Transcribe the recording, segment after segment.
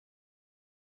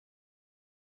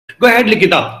Go ahead,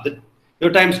 Likhita.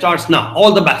 Your time starts now.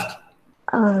 All the best.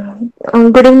 Uh,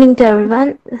 Good evening to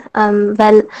everyone.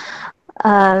 Well,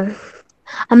 uh,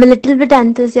 I'm a little bit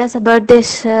enthusiastic about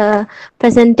this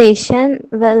presentation.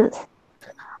 Well,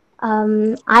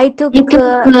 I took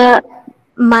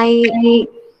my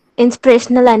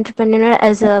inspirational entrepreneur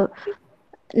as a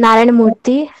Narayana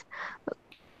Murthy,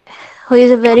 who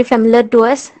is very familiar to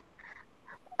us.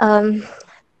 Um,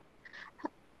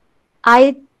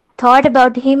 I thought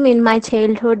about him in my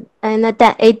childhood. In the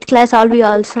 8th class, all we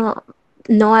also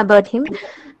know about him.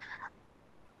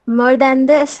 More than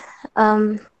this,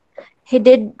 he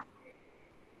did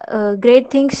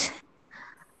great things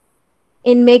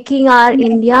in making our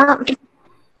India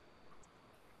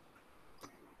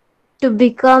to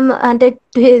become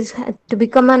to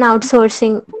become an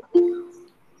outsourcing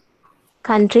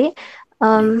country.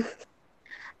 And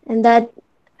that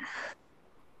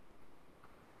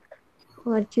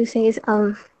what you say is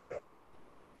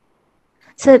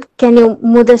sir, can you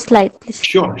move the slide, please?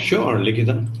 Sure, sure,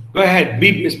 Likhita. Go ahead.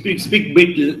 Speak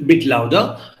bit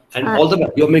louder. And Uh, all the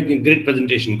best. You're making a great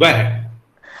presentation. Go ahead.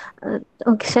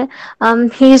 okay, sir.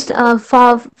 He's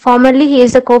formerly he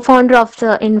is the co-founder of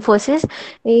the Infosys.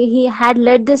 He had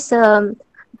led this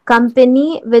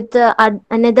company with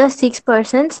another 6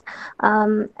 persons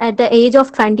at the age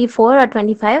of 24 or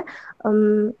 25.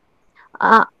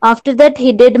 After that,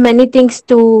 he did many things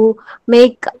to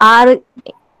make our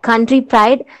country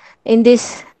pride in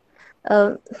this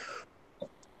uh,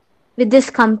 with this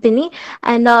company.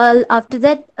 And all after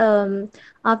that,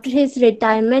 after his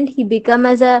retirement, he became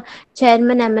as a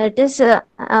chairman emeritus.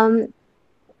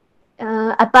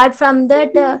 Apart from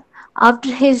that, after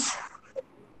his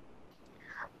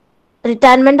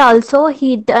retirement, also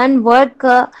he done work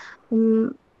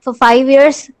for 5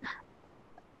 years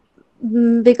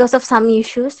because of some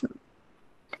issues.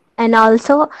 And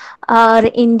also, our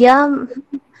India,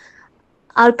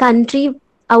 our country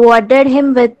awarded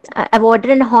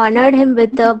and honored him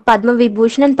with the Padma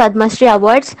Vibhushan and Padma Shri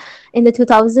awards in the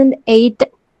 2008.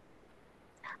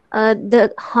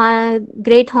 The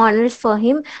great honors for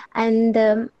him. And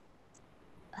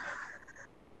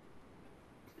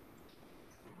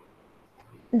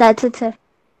that's it, sir.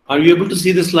 Are you able to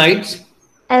see the slides?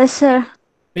 Yes, sir.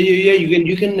 Yeah,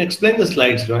 you can explain the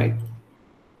slides, right?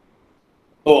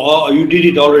 Oh, you did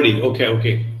it already.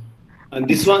 Okay. And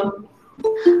this one?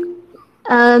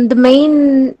 The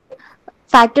main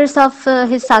factors of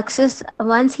his success,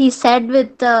 once he said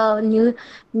with the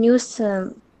news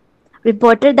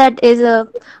reporter, that is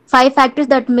 5 factors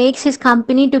that makes his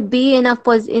company to be in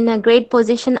a great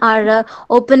position are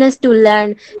openness to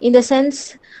learn. In the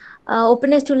sense,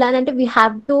 openness to learn, and we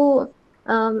have to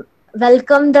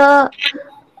welcome the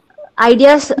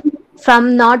ideas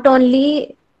from not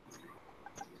only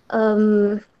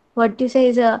what you say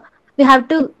is we have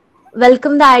to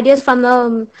welcome the ideas from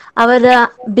our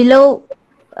below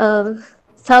uh,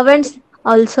 servants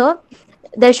also.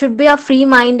 There should be a free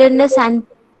mindedness and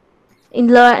in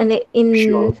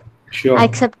Sure. Sure.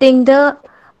 accepting the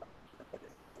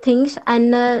things.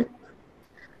 And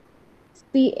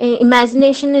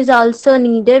imagination is also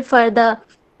needed for the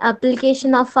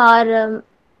application of our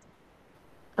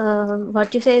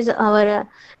what you say is our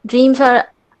dreams or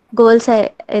goals,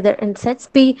 either in sense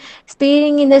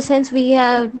speaking in the sense we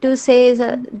have to say is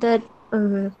that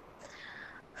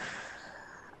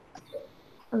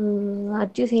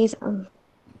what you say is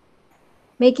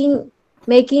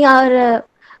making our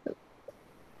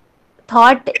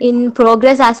thought in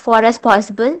progress as far as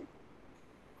possible.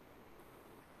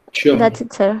 Sure. That's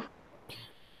it, sir.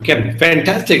 Okay,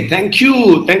 fantastic. Thank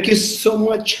you. Thank you so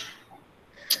much.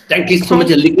 Thank you so much,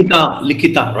 Thank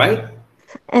Likhita, right?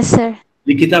 Yes, sir.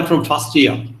 Likhita from first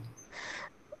year.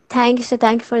 Thank you, sir.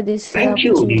 Thank you for this Thank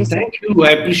you. opportunity, sir. Thank you.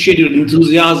 I appreciate your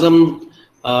enthusiasm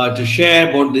to share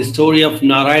about the story of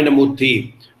Narayana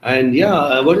Murthy. And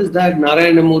yeah, what is that?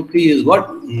 Narayana Murthy is what?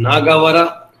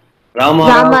 Nagavara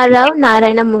Ramarao. Ramarao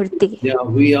Narayana Murthy. Yeah,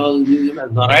 we all knew him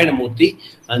as Narayana Murthy.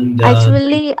 And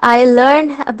Actually, I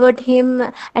learned about him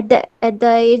at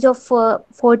the age of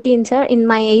 14, sir, in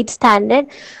my 8th standard.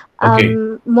 okay.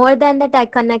 More than that, I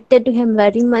connected to him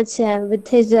very much with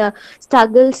his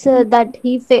struggles that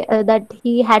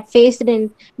he had faced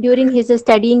during his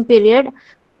studying period.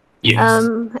 Yes.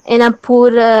 In a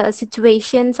poor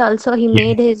situations, also he Yes.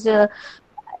 made his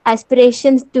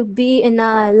aspirations to be in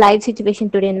a live situation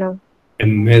today now.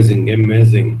 Amazing,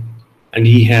 amazing. And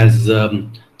he has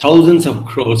thousands of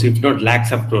crores, if not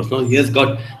lakhs of crores. No, he has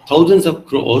got thousands of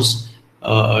crores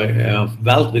of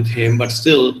wealth with him, but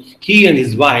still, he and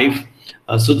his wife,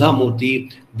 Sudha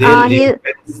Murthy, they live He a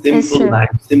Yes, sir.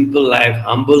 simple life,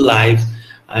 humble life,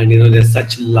 and they're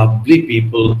such lovely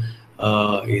people,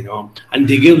 and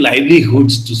they give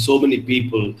livelihoods to so many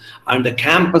people. And the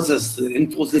campuses, the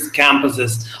Infosys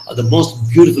campuses, are the most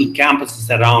beautiful campuses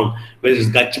around, whether it's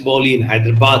Gachibowli in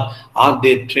Hyderabad or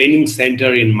their training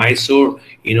center in Mysore.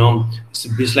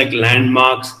 It's like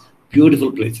landmarks,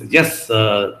 beautiful places. Yes,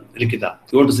 Likhita,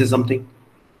 you want to say something?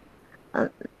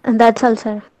 And that's all,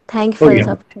 sir. Thank you Oh for this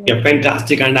yeah, opportunity. yeah,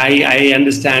 fantastic. And I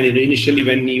understand. Initially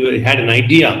when you had an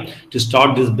idea to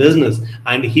start this business,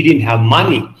 and he didn't have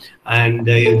money, and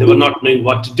they were not knowing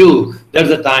what to do. There's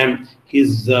a time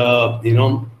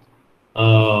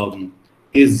um,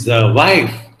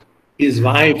 wife,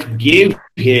 gave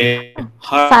him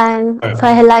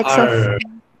Five lakhs of.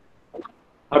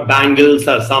 her bangles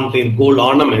or something, gold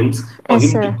ornaments, for Yes,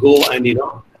 him to sir. go and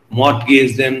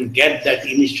mortgage them, get that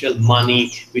initial money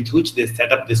with which they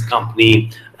set up this company,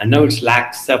 and now it's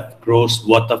lakhs of crores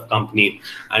worth of company,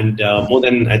 and more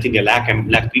than I think a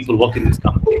lakh people work in this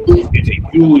company.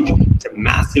 It's a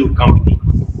massive company.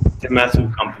 It's a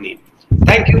massive company.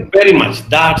 Thank you very much.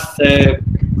 That's great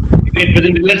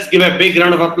presentation. Let's give a big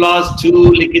round of applause to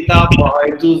Likhita for her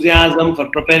enthusiasm for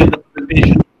preparing the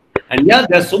presentation. And yeah,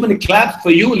 there's so many claps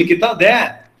for you, Likhita.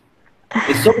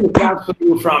 There's so many claps for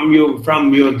you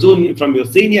from your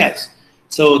seniors.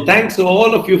 So thanks to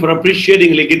all of you for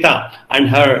appreciating Likhita and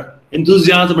her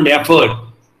enthusiasm and effort.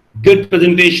 Good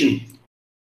presentation.